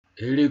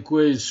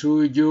Irkoy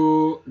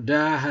sujo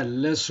da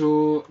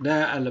hallaso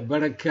da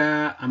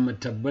albarka amma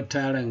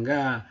tabbata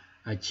ranga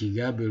a ci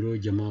gaabeero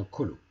jama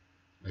kulu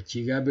a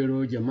ci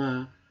gaabeero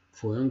jama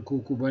foyan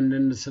kuku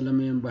bandan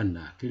salamayen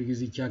banda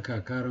kirgizi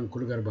kyaka karan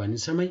kulgar bani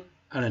samai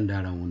aran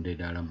daran wunde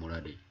daran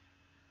muradai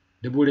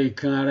da burai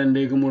kan aran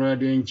dai ga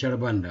muradayen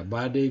banda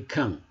ba dai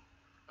kan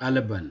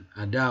alban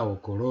adaawa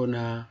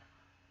korona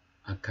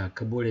aka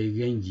kaburai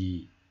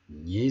ganji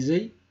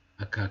nyezai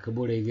aka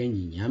kaburai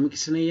ganji nyamik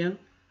sinayan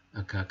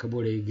aka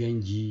kaburai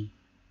ganji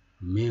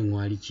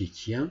menwari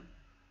ceciyan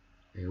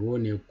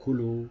wone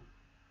kulu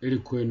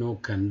irkoy no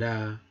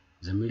kanda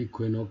zamiri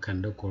koy no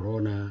kanda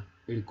korona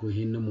irkoy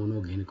hinna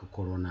mono ga hinka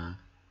korona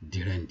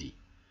dirandi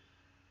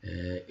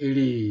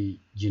iri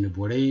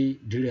jiniborai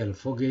diri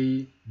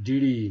alfogay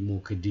diri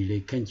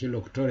mokadilai kanci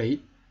loktorai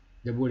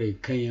da burai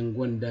kanyan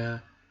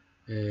gwanda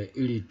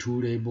iri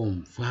turai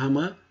bon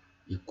fahama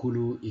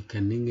ikulu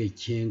ikaninga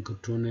cien ka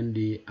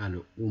toonandi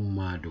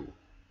al'ummado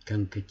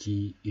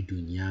kankaki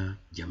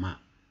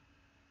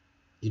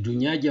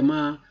idunya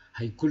jama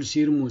haikul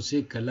sir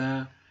mose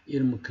kala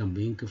irmu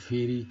kambayin ka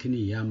feri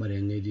kini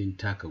yamare ngaidin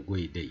taka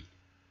goidai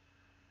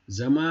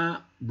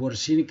zama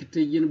borsin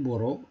kite yin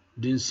boro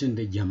din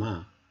sinde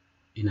jama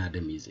ina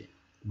da mize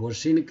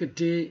borsin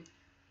kite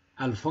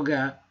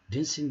alfaga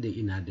din sinde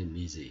ina da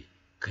mize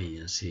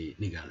kanyan se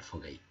niga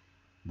alfagai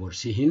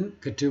borsihin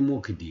kite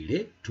mo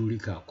kidire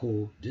turika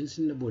ko din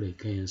sinde bore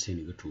kanyan se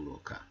niga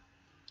turoka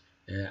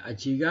a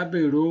ci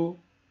gaabeero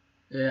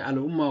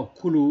al'umma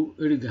kulu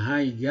irga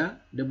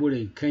haiga da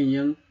bore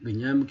kanyan ga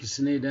nyamiki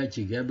sinai da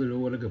ci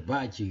gaabeero wala ga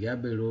ba ci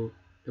gaabeero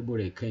da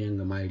bore kanyan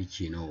ga mai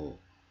rikino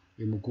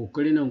imu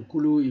kokari nan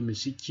kulu imu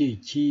sike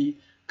ci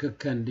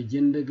kakan da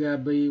jinda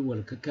gabai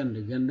wal kakan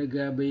da ganda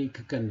gabai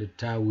kakan da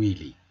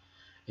tawili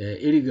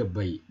irga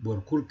bai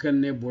bor kurkan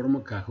ne bor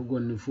maka ka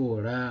gonni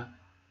fora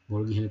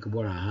bor gi hin ka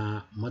bora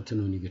ha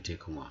matano ni ga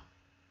tekanwa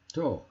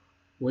to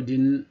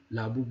wadin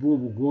labu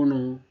bobu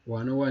gono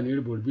wana wani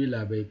irborbi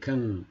labai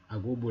kan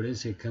agobore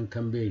sai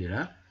kan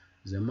berira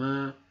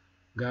zama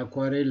ga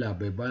kware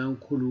labai bayan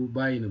kulu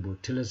bayin bo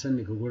tilasan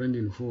ni ka goran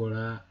din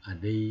fora a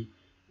dai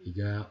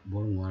iga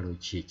borin waro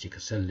ce kika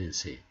sallin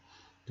sai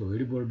to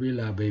irborbi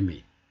labai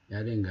me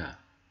ya dinga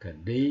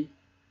kadai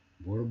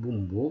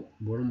borbumbo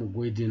bormu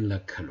goidin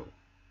lakalo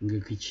nga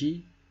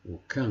kici o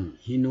kan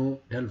hino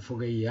dal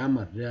fogay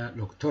yamar da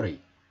loktorai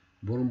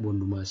borin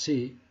bonduma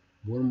sai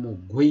bormu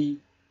goi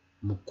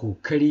mu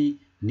kokari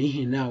ni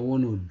hina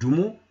wono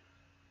dumo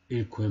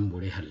irkoy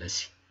mbore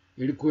halasi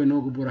irkoy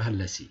no go bor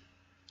halasi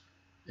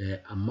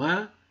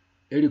amma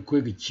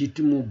irkoy ga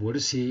citimo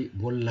borse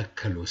bol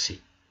lakkalose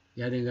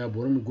ya dinga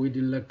borum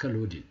goidin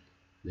lakkalodin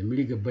da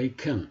miriga bai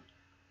kan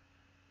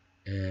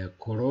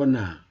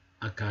korona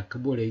aka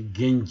kabore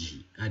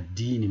genji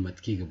addini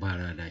matki ga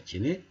barada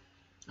cine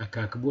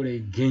aka kabore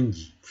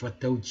genji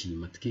fatauci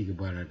matki ga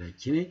barada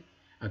cine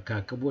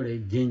aka kabore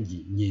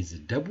genji nyezi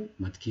dabu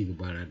matki ga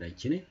barada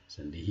cine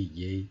sanda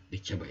hije da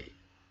kebaye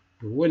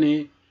to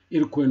wone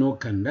irkoy no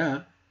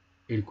kanda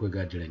irkoy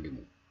ga dirandi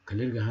mu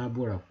kalirga ha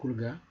bora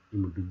kulga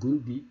imu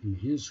dugundi imu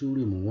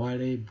hinsuri mu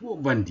ware bo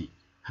bandi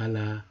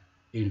hala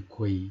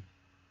irkoy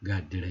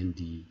ga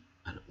dirandi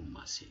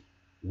al'umma sai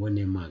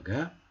wone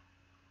maga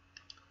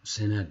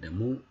Husayni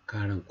Adamu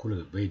karan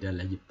kulga baida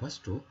Alhaji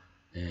Pastor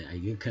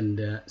a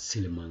kanda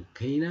silman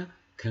kaina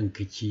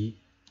kankaci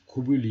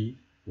kubuli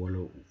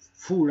wala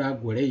fura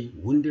gorei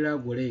wundira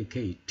gorei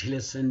kai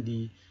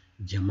tilasandi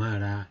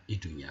jamara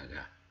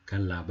idunyaga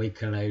kan labai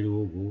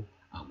karayrogo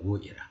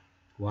agoira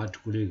watu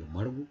kule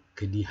margu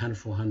kadi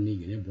hanfo hanni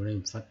gene borai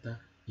fatta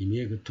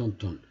imega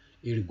tonton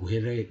ir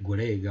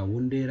gorei ga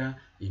wundira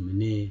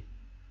imne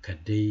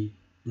kadai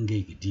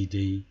ngey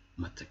gididai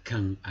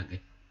matakan aga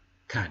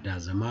kada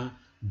zama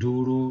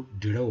dooro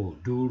dirawo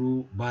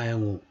dooro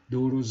bayango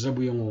dooro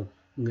zabuyango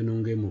ngano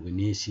ngey mo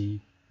gnesi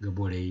ga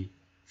borai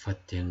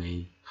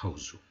fattengai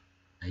hausu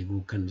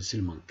aigo kan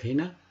silman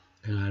kaina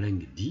kan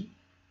arangi di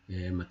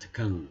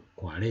matakan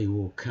kware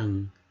wo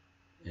kan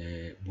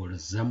bor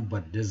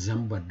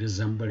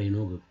zambare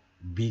no ga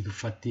big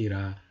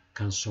fatira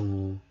kan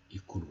songo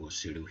ikurgo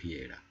siru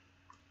hiera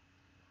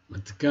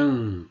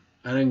matakan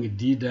arangi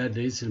di da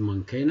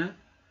silman kaina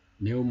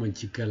ne o man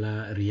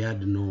cikala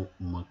riyad no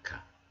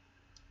makka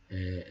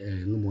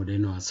ngumo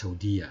no a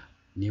saudiya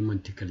ne man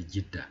tikal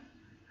jidda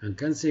an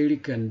kan sai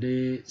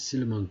rikande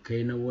silman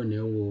kaina wone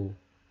wo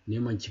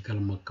neman cikal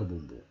makka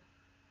bumbo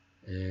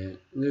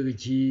ngaga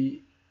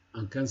ci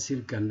an kan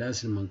sirkan da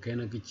silman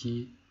kaina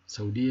kici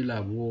saudi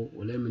labo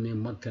wala mene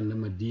makka na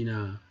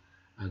madina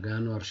a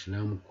gano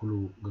arsalamu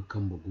kulu ga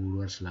kan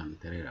buguru arsalamu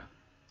tarera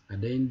a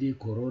da indi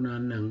corona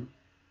nan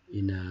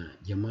ina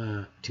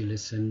jama'a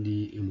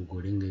tilasandi imu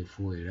goringa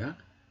foira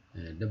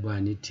da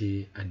bani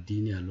te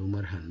addini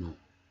alomar hanno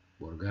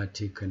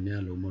borgate kan ne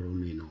alomar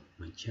omeno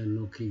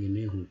mancanno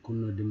kigene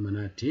hunkunno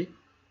dimmanate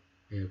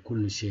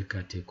kullu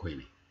shekate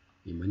koyne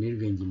imanir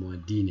ganji mo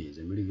addine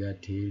zamiriga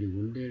tayri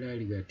wundera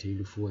riga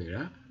tayri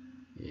foira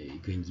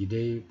ganji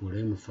dai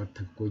borai mu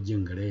fatta ko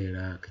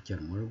jingarera kacar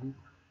margu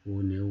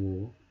wone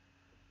wo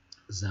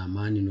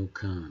zamani no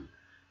kan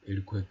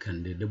Irkoy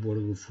kande da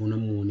borgo funa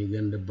moni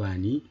ganda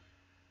bani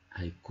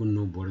hay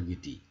kunno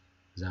borgidi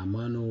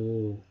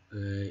zamano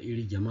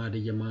iri jama'a da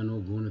jama'ano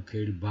gona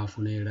kairi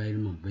bafuna irair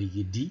man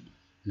baygidi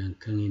nan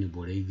kan ina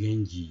borai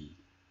ganji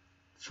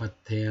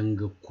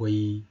fattayanga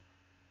koy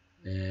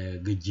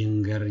ga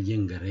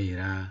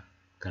jingareira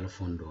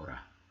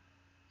kalfondora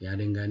ya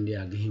dangandi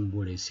aga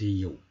himbore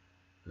sai yau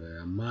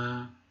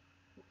amma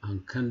an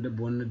kan da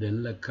bonna da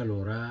la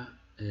kalora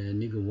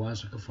niga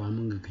wasu ka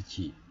famun ga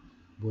kaci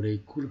borai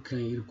kulkan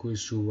irkoy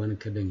su wani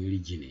kadan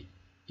irjine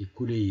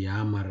ikule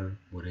yamar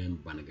borai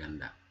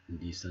banganda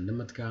ndi sanda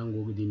matka an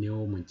gogdi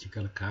newo man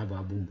cikal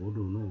kaba bumbo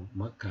do no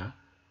makka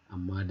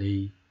amma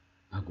dai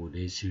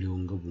agode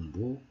siriyon ga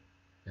bumbo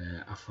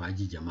a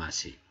faji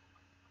jama'se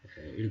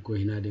irkoy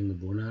hina dinga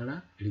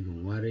bonara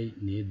irgun ware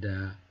ne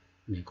da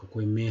ne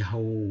koy me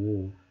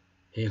hawo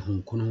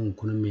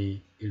hunkuno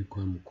me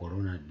irkoy mu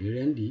korona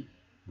direndi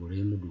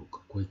borai mu do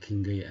koy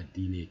kingay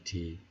addine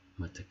te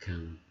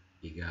matakan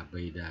iga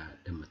baida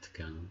da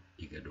matakan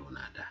iga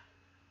donada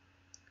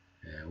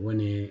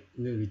wane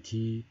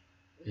ngati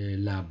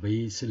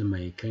labai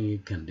silmai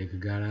kan da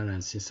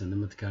gararan sai sanan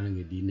matakaran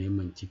ga dine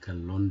man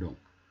cikan London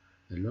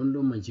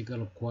man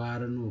cikal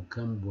kwarano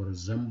kan bor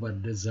zambar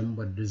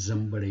da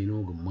zambare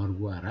no ga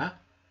marwara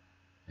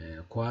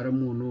kwaran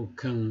mu no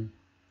kan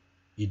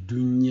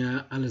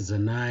idunya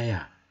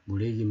alzanaya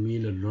buregi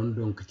mila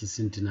London kaci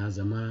sintina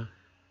zama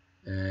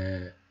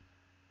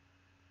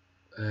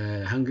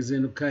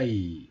hangizenu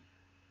kai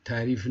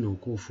tarifi no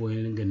ko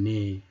foyen ga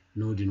ne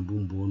nodin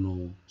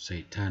bumbono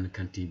saitan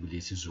kanti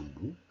bilisi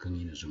zumbu kan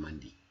ina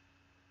zumandi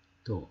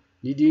to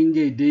ni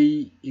dinge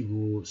dai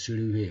igo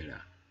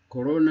sirwera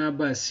korona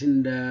ba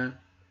sinda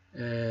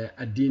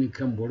addini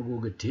kan borgo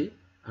gate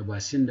aba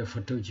sinda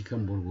fatauci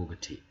kan borgo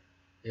gate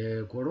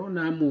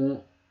korona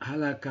mo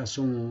halaka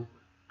songo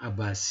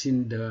aba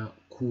sinda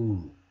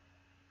kuru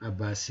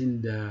aba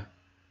sinda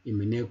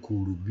imene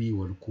kuru bi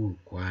wal kuru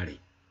kware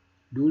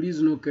duri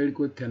zno kai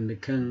ko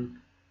kan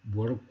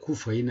bor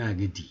kufa ina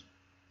gadi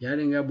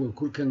yare nga boy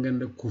kulkan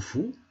ganda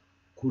kufu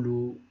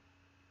kulu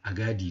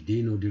agadi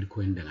deno dir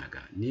ko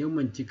indaga ne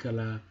man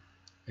cikala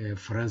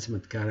France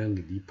matkaran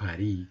gadi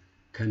Paris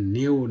kan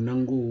newo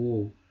nango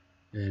wo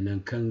nan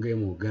kan ga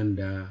mo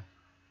ganda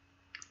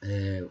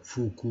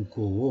fuku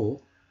ko wo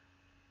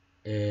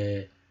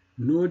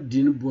no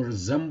din bor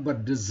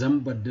zambar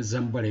da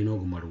zambare no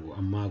gumaru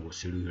amma go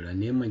sirura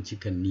ne man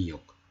cikan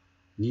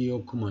New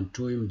York man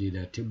toyim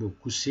da tebo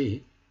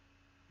kuse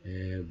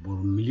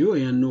bor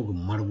miliyoyan no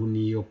gumaru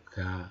New York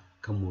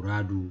ka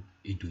muradu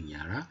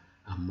idunyara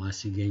amma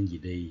sigangi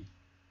dai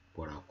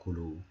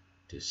borakulu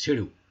te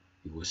siru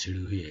igo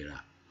siru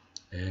hera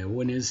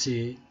wone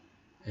se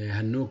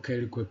hanno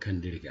kai ko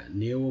kandirga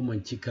newo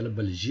man cikal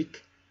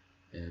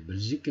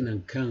Belgique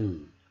nan kan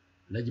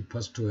Alhaji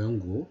Pastor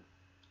yango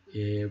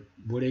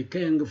bore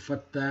kayanga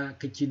fatta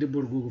kaci da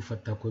borgo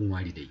fatta ko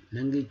ngwari dai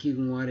nan ga ki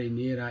ngware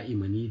nera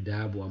imani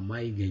dabo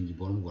amma iganji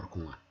borom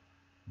gorkunwa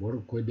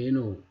bor ko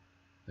deno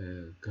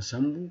ka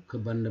sambu ka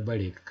banda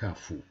bare ka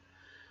kafu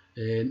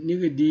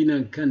niga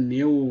dinan kan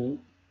newo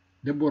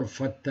da bor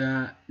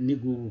fatta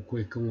nigo ko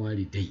kan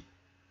wari dai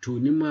to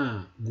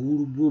nima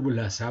guru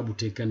bobula sabu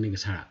te kan niga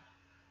sara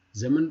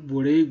zaman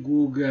bore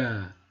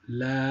goga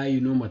la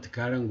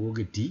matakaran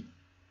goga di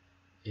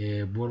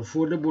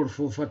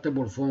borfo fatta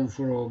borfo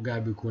furo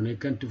gabi ko ne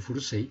kan tu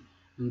fursai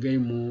ngai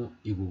mo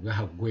igoga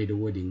haggoy da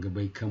wodi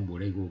ngabai kan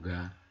bore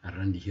goga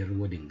arandi hir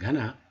wodi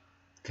gana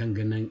kan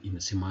ganan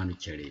imsimanu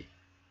kere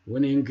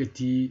wani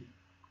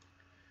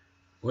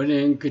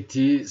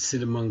yankati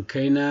silman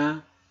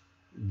kaina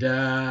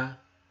da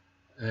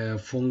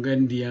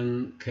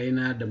fongandiyan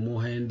kaina da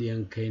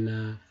mohayandiyan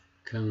kaina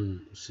kan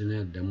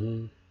suna da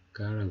mu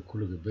karan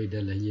kulga bai da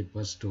Alhaji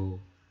Pastor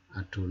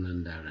a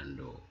tonan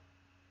darando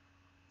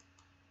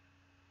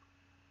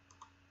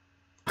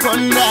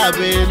konda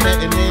bele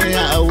ne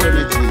a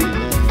wani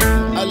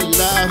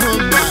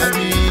Allahumma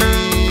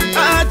amin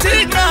ati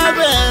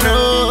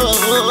gaabeero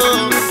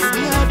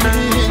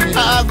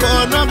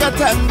agono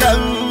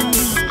gatangam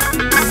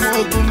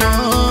mogumo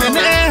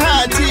ne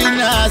hati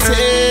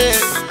nase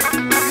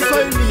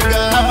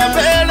koyniga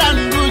amabelan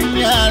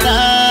dunyara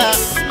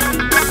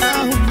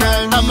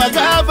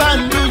amagaban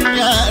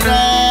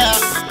dunyara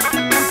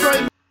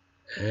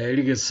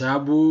riga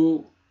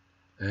sabu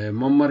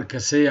mammar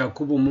kase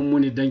yakubu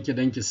mummuni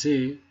danke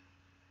se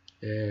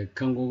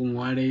kango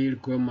ngware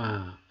irko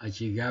ma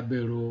aci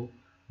gaabeero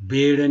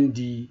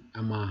berandi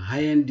ama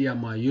hayandi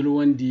ama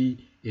yulwandi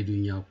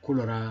edunya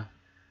kulora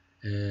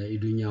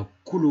edunya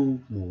kulu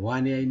mo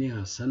wani aine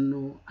ha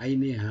sanno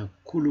aine ha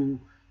kulu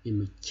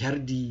imi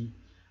chardi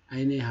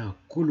aine ha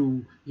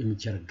kulu imi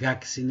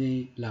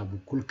chargaksine labu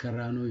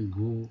kulkarano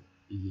igo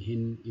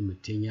hin imi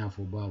tenya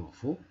fo bawo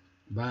fo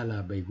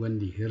bala bai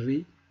gondi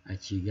hirri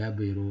aci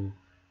gaabeero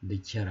da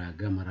kira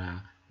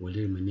gamara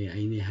wale mane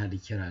aine ha da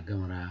kira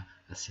gamara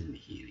asin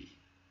hiri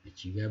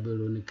aci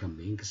gaabeero ni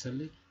kambe in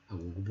kasalle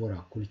agogo bora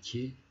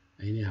kulce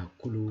aine ha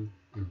kulu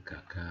in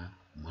kaka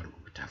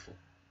margu tafo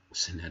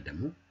Husayni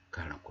Adamu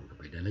karan kullu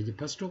bai da Alhaji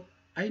Pastor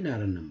ai na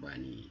ran nan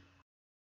bani